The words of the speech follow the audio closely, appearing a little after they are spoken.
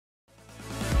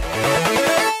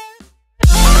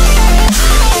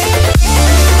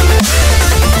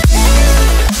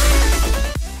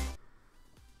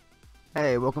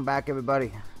Welcome back,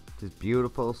 everybody. This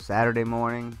beautiful Saturday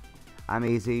morning. I'm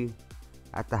easy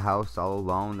at the house all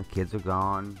alone. The kids are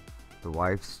gone. The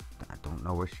wife's, I don't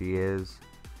know where she is.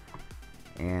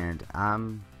 And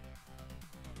I'm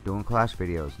doing Clash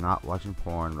videos, not watching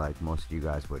porn like most of you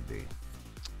guys would be.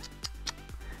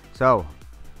 So,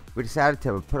 we decided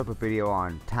to put up a video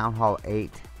on Town Hall 8.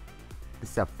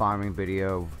 This is a farming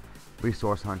video,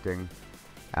 resource hunting.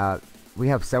 We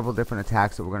have several different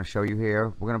attacks that we're going to show you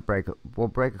here. We'll break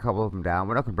a couple of them down.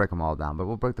 We're not going to break them all down, but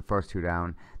we'll break the first two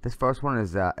down. This first one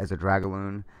is a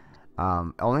Dragaloon.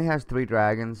 It only has 3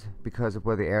 dragons because of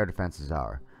where the air defenses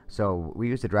are. So we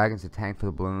use the dragons to tank for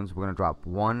the balloons. We're going to drop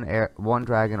one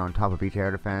dragon on top of each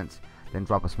air defense, then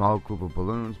drop a small group of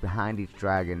balloons behind each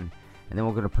dragon, and then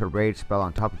we're going to put a rage spell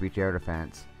on top of each air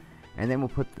defense, and then we'll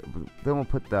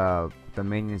put the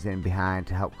minions in behind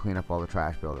to help clean up all the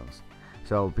trash buildings.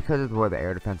 So because of where the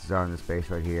air defenses are in this base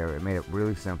right here, it made it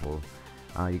really simple.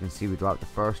 You can see we dropped the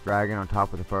first dragon on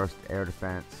top of the first air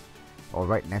defense, or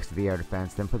right next to the air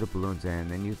defense, then put the balloons in,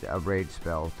 then use a rage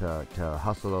spell to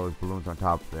hustle those balloons on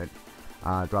top of it.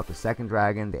 Drop the second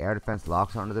dragon, the air defense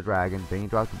locks onto the dragon, then you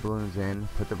drop the balloons in,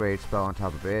 put the rage spell on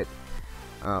top of it.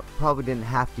 Probably didn't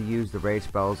have to use the rage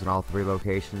spells in all 3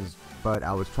 locations, but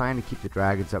I was trying to keep the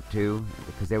dragons up too,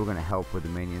 because they were going to help with the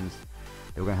minions.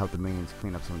 They were going to help the minions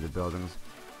clean up some of the buildings.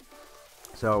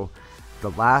 So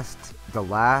the last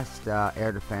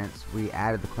air defense, we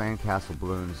added the clan castle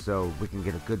balloons so we can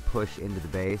get a good push into the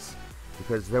base,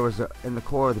 because there was in the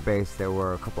core of the base there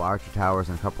were a couple archer towers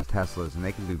and a couple Teslas, and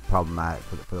they can be problematic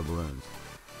for the balloons.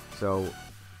 So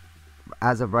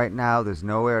as of right now, there's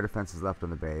no air defenses left on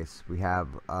the base. We have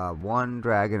 1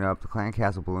 dragon up, the clan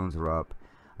castle balloons are up,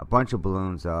 a bunch of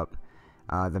balloons up.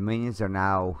 The minions are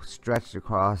now stretched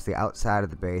across the outside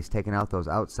of the base, taking out those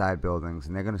outside buildings,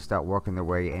 and they're going to start working their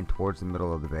way in towards the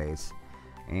middle of the base.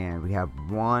 And we have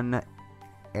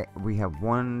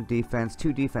defense,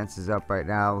 2 defenses up right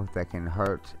now that can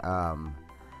hurt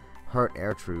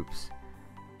air troops.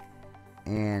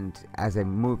 And as they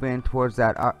move in towards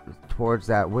that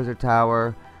wizard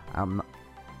tower,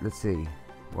 let's see.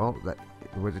 Well, the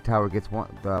wizard tower gets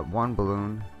one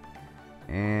balloon,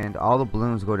 and all the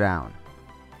balloons go down.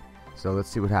 So let's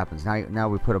see what happens. Now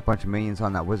we put a bunch of minions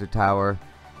on that wizard tower,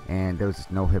 and there's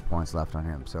no hit points left on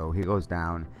him, so he goes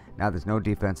down. Now there's no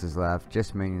defenses left,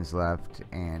 just minions left,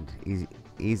 and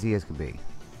easy as can be.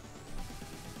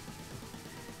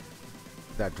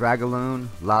 That Dragaloon,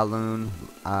 Laloon,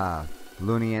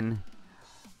 Loonian,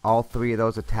 all 3 of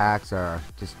those attacks are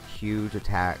just huge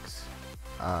attacks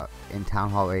in Town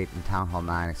Hall 8 and Town Hall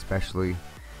 9 especially.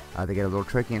 They get a little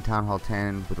tricky in Town Hall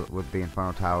 10 with the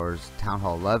Inferno Towers. Town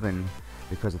Hall 11,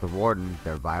 because of the Warden,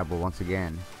 they're viable once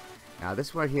again. Now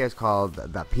this one here is called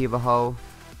the Pivaho.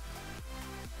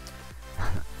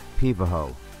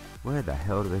 Pivaho. Where the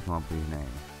hell do they come up with these names?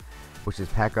 Which is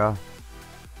P.E.K.K.A,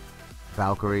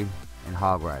 Valkyrie, and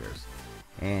Hog Riders.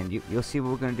 And you'll see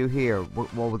what we're going to do here.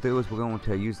 What we'll do is we're going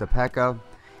to use the P.E.K.K.A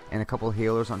and a couple of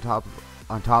healers on top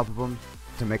of them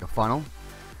to make a funnel.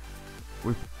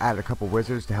 We've added a couple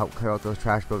wizards to help clear out those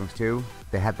trash buildings too.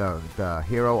 They had the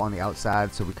hero on the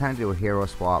outside, so we kind of do a hero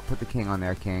swap, put the king on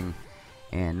their king,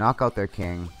 and knock out their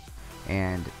king.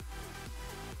 And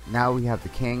now we have the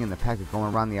king and the P.E.K.K.A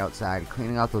going around the outside,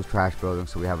 cleaning out those trash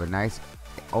buildings, so we have a nice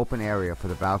open area for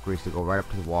the Valkyries to go right up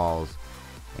to the walls.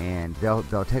 And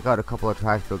they'll take out a couple of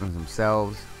trash buildings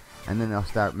themselves, and then they'll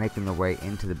start making their way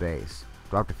into the base.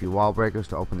 Dropped a few wall breakers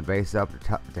to open the base up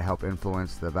to help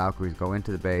influence the Valkyries go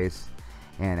into the base.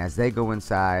 And as they go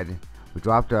inside, we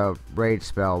dropped a rage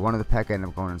spell. One of the P.E.K.K.A ended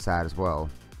up going inside as well.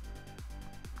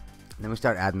 And then we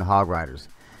start adding the Hog Riders.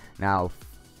 Now,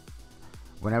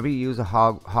 whenever you use a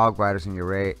Hog Riders in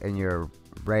your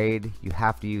raid, you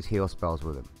have to use heal spells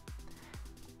with them.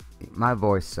 My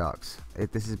voice sucks.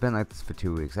 This has been like this for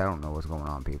 2 weeks. I don't know what's going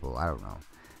on, people. I don't know.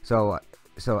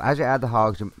 So as you add the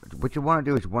hogs, what you want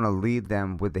to do is you want to lead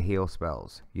them with the heal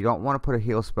spells. You don't want to put a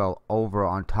heal spell over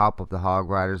on top of the Hog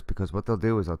Riders, because what they'll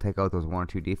do is they'll take out those 1 or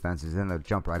 2 defenses, and then they'll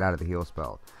jump right out of the heal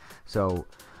spell. So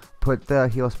put the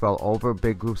heal spell over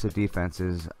big groups of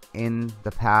defenses in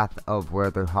the path of where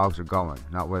the hogs are going,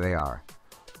 not where they are.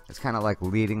 It's kind of like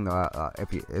leading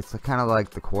it's kind of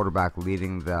like the quarterback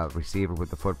leading the receiver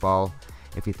with the football.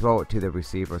 If you throw it to the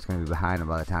receiver, it's going to be behind him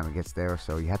by the time it gets there.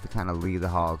 So you have to kind of lead the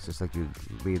hogs just like you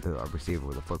lead the receiver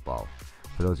with a football.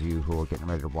 For those of you who are getting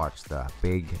ready to watch the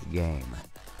big game.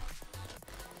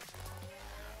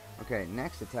 Okay,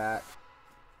 next attack.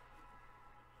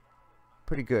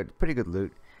 Pretty good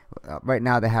loot. Right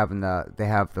now they have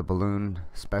the balloon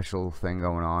special thing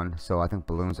going on. So I think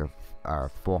balloons are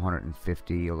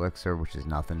 450 elixir, which is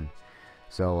nothing.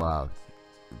 So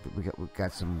we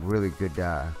got some really good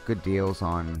good deals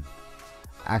on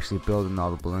actually building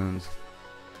all the balloons.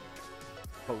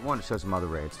 But we want to show some other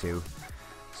raids too.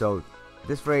 So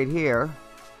this raid here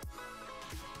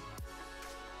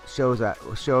shows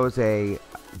a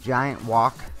giant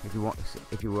walk, if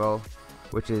you will,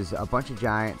 which is a bunch of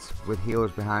giants with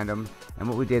healers behind them. And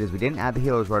what we did is we didn't add the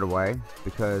healers right away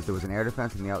because there was an air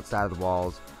defense on the outside of the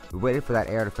walls. We waited for that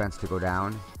air defense to go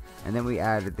down, and then we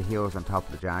added the healers on top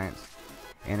of the giants.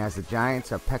 And as the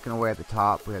giants are pecking away at the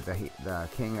top, we had the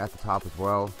king at the top as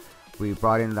well. We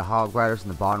brought in the hog riders in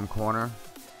the bottom corner,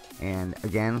 and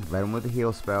again led them with the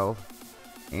heal spell.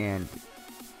 And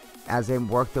as they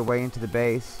work their way into the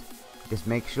base, just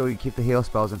make sure you keep the heal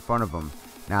spells in front of them.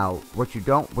 Now, what you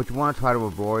want to try to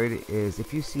avoid is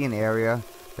if you see an area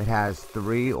that has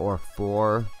 3 or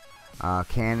 4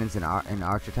 cannons and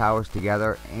archer towers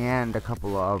together and a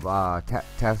couple of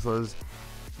Teslas,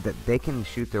 that they can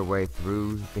shoot their way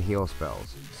through the heal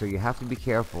spells. So you have to be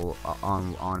careful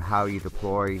on how you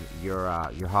deploy your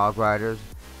hog riders.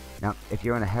 Now, if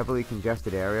you're in a heavily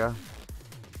congested area,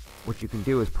 what you can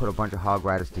do is put a bunch of hog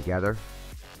riders together,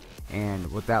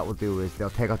 and what that will do is they'll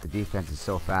take out the defenses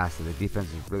so fast that the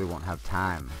defenses really won't have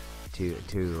time to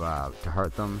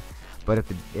hurt them. But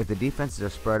if the defenses are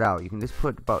spread out, you can just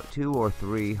put about 2 or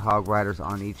 3 hog riders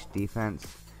on each defense.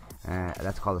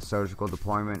 That's called a surgical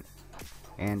deployment.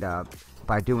 And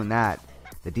by doing that,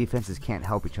 the defenses can't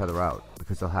help each other out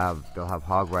because they'll have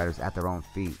hog riders at their own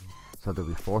feet. So they'll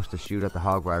be forced to shoot at the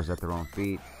hog riders at their own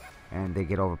feet, and they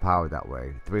get overpowered that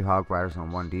way. 3 hog riders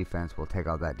on 1 defense will take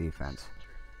out that defense.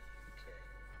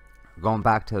 Going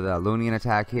back to the Lunian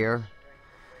attack here,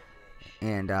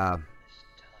 and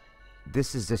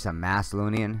this is just a mass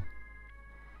Lunian.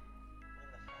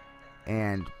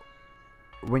 And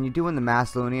when you're doing the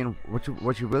mass Lunian,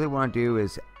 what you really want to do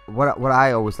is what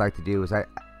I always like to do is I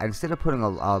instead of putting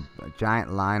a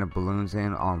giant line of balloons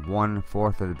in on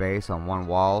 1/4 of the base on one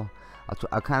wall,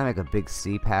 I'll kind of make a big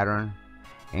C pattern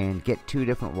and get 2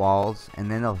 different walls, and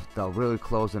then they'll really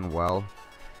close in well.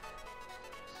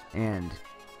 And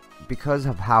because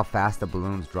of how fast the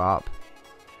balloons drop,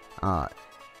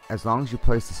 as long as you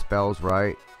place the spells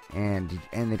right, and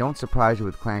they don't surprise you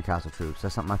with clan castle troops.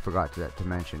 That's something I forgot to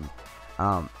mention.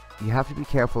 You have to be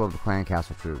careful of the clan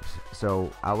castle troops.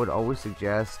 So I would always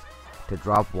suggest to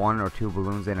drop 1 or 2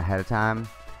 balloons in ahead of time.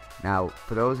 Now,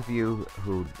 for those of you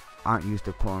who aren't used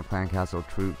to pulling clan castle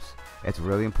troops, it's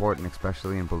really important,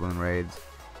 especially in balloon raids.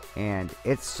 And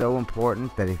it's so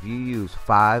important that if you use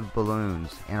 5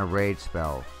 balloons and a rage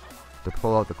spell to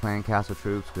pull out the clan castle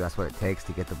troops, because that's what it takes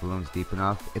to get the balloons deep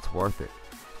enough, it's worth it.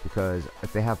 Because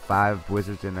if they have 5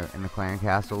 wizards in the clan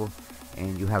castle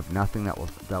and you have nothing that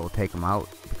will take them out,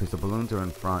 because the balloons are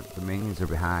in front, the minions are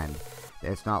behind.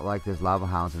 It's not like there's lava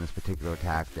hounds in this particular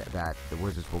attack that the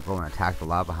wizards will go and attack the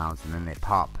lava hounds and then they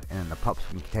pop, and then the pups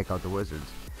can take out the wizards.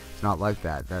 It's not like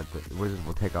that. The wizards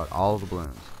will take out all of the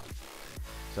balloons.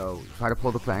 So try to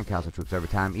pull the clan castle troops every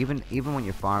time, even when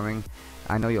you're farming.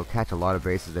 I know you'll catch a lot of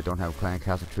bases that don't have clan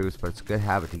castle troops, but it's a good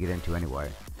habit to get into anyway.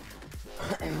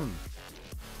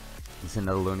 It's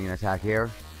another Lunian attack here.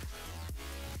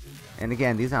 And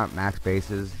again, these aren't max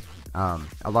bases.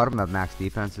 A lot of them have max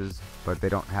defenses, but they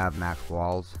don't have max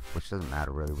walls, which doesn't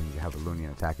matter really when you have a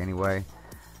Lunian attack anyway.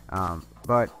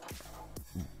 But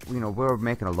you know, we're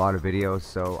making a lot of videos,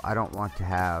 so I don't want to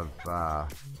have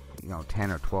you know, 10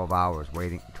 or 12 hours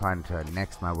trying to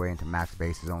next my way into max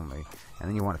bases only, and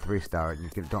then you want to 3-star it,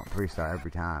 and you don't 3-star every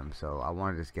time. So I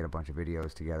wanted to just get a bunch of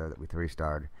videos together that we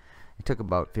 3-starred. It took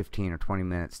about 15 or 20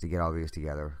 minutes to get all these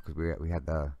together because we had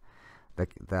the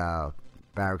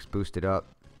barracks boosted up.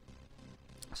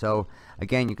 So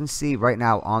again, you can see right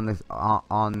now on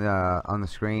the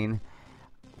screen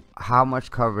how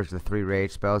much coverage the 3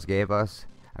 rage spells gave us.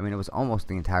 I mean, it was almost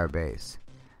the entire base.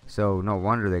 So no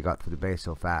wonder they got through the base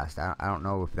so fast. I don't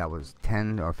know if that was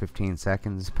 10 or 15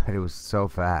 seconds, but it was so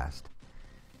fast.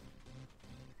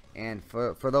 And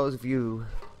for those of you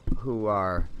who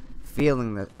are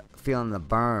feeling the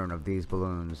burn of these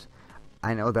balloons,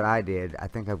 I know that I did. I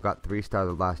think I've got 3-star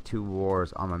the last 2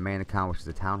 wars on my main account, which is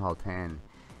the Town Hall 10,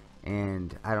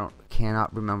 and I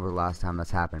cannot remember the last time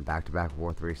that's happened. Back-to-back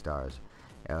war 3-stars,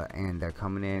 and they're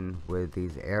coming in with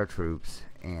these air troops.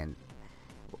 And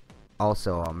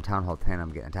also Town Hall 10, I'm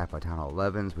getting attacked by Town Hall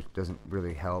 11s, which doesn't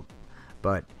really help.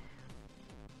 But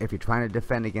if you're trying to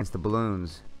defend against the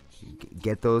balloons,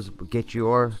 get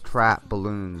your trap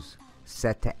balloons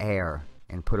set to air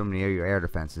and put them near your air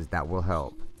defenses. That will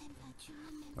help.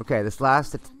 Okay, this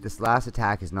last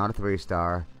attack is not a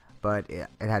 3-star, but it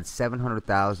had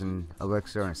 700,000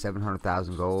 elixir and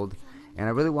 700,000 gold. And I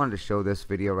really wanted to show this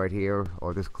video right here,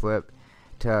 or this clip,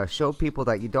 to show people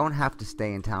that you don't have to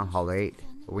stay in Town Hall 8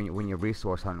 when you're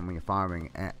resource hunting, when you're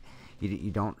farming.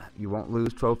 You won't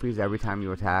lose trophies every time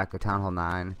you attack a Town Hall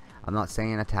 9. I'm not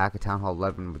saying attack a Town Hall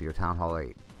 11 with your Town Hall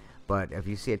 8, but if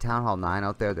you see a Town Hall 9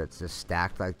 out there that's just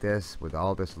stacked like this with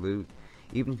all this loot,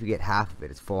 even if you get half of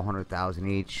it, it's 400,000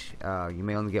 each. You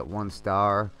may only get 1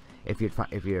 star if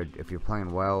you're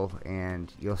playing well,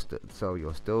 and you'll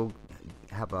still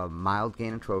have a mild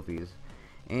gain of trophies,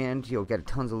 and you'll get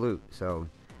tons of loot. So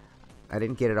I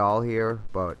didn't get it all here,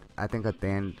 but I think at the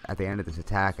end of this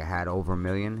attack I had over 1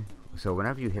 million. So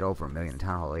whenever you hit over 1 million in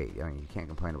Town Hall 8, I mean, you can't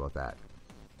complain about that.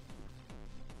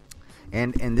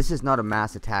 And this is not a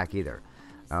mass attack either.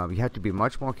 You have to be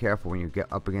much more careful when you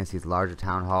get up against these larger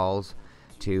town halls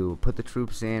to put the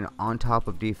troops in on top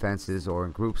of defenses, or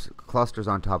in groups, clusters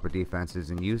on top of defenses,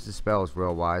 and use the spells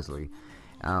real wisely.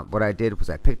 What I did was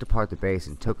I picked apart the base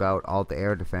and took out all the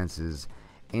air defenses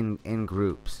in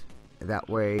groups. That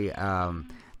way the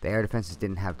air defenses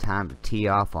didn't have time to tee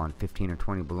off on 15 or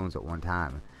 20 balloons at one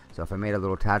time. So if I made a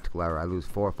little tactical error, I lose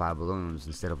 4 or 5 balloons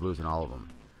instead of losing all of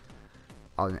them.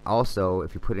 Also,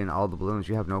 if you put in all the balloons,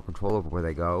 you have no control over where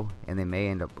they go, and they may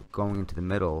end up going into the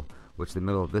middle, which the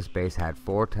middle of this base had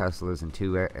 4 Teslas and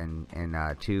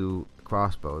 2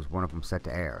 crossbows, one of them set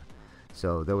to air.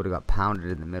 So they would have got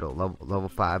pounded in the middle. Level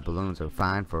 5 balloons are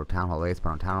fine for Town Hall 8,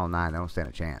 but on Town Hall 9 they don't stand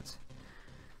a chance.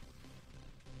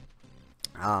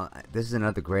 This is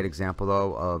another great example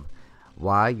though of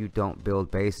why you don't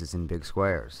build bases in big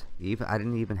squares. I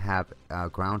didn't even have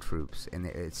ground troops, and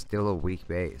it's still a weak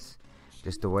base.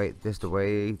 Just the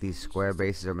way these square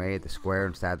bases are made, the square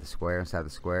inside the square inside the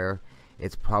square,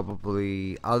 it's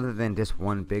probably, other than just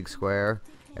one big square,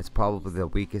 it's probably the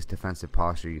weakest defensive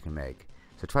posture you can make.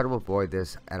 So try to avoid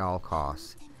this at all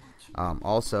costs.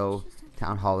 Also,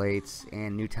 Town Hall 8s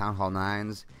and new Town Hall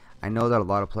 9s, I know that a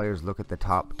lot of players look at the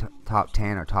top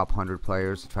 10 or top 100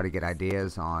 players to try to get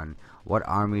ideas on what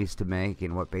armies to make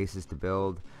and what bases to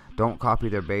build. Don't copy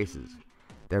their bases.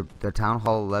 Their Town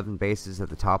Hall 11 bases at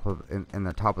the top of in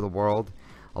the top of the world.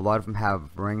 A lot of them have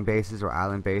ring bases or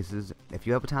island bases. If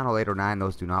you have a Town Hall 8 or 9,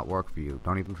 those do not work for you.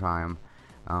 Don't even try them.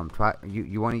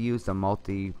 You want to use the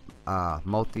multi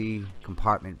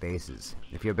compartment bases.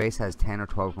 If your base has 10 or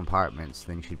 12 compartments,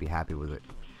 then you should be happy with it.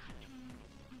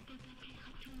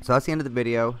 So that's the end of the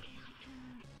video.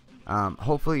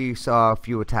 Hopefully you saw a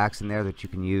few attacks in there that you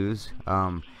can use.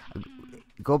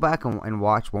 Go back and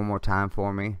watch one more time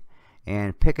for me,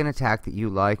 and pick an attack that you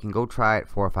like and go try it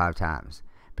 4 or 5 times,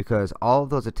 because all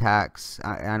of those attacks,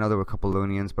 I know there were a couple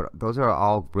Loonians, but those are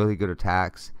all really good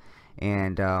attacks,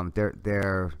 and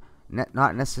they're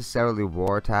not necessarily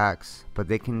war attacks, but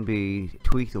they can be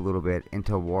tweaked a little bit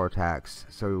into war attacks.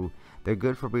 So they're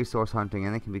good for resource hunting,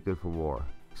 and they can be good for war.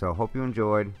 So hope you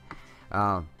enjoyed.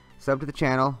 Sub to the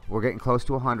channel. We're getting close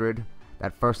to 100.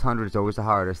 That first 100 is always the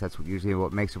hardest. That's usually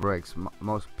what makes or breaks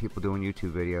most people doing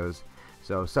YouTube videos.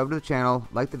 So sub to the channel,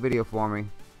 like the video for me,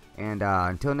 and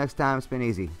until next time, it's been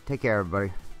easy. Take care,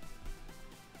 everybody.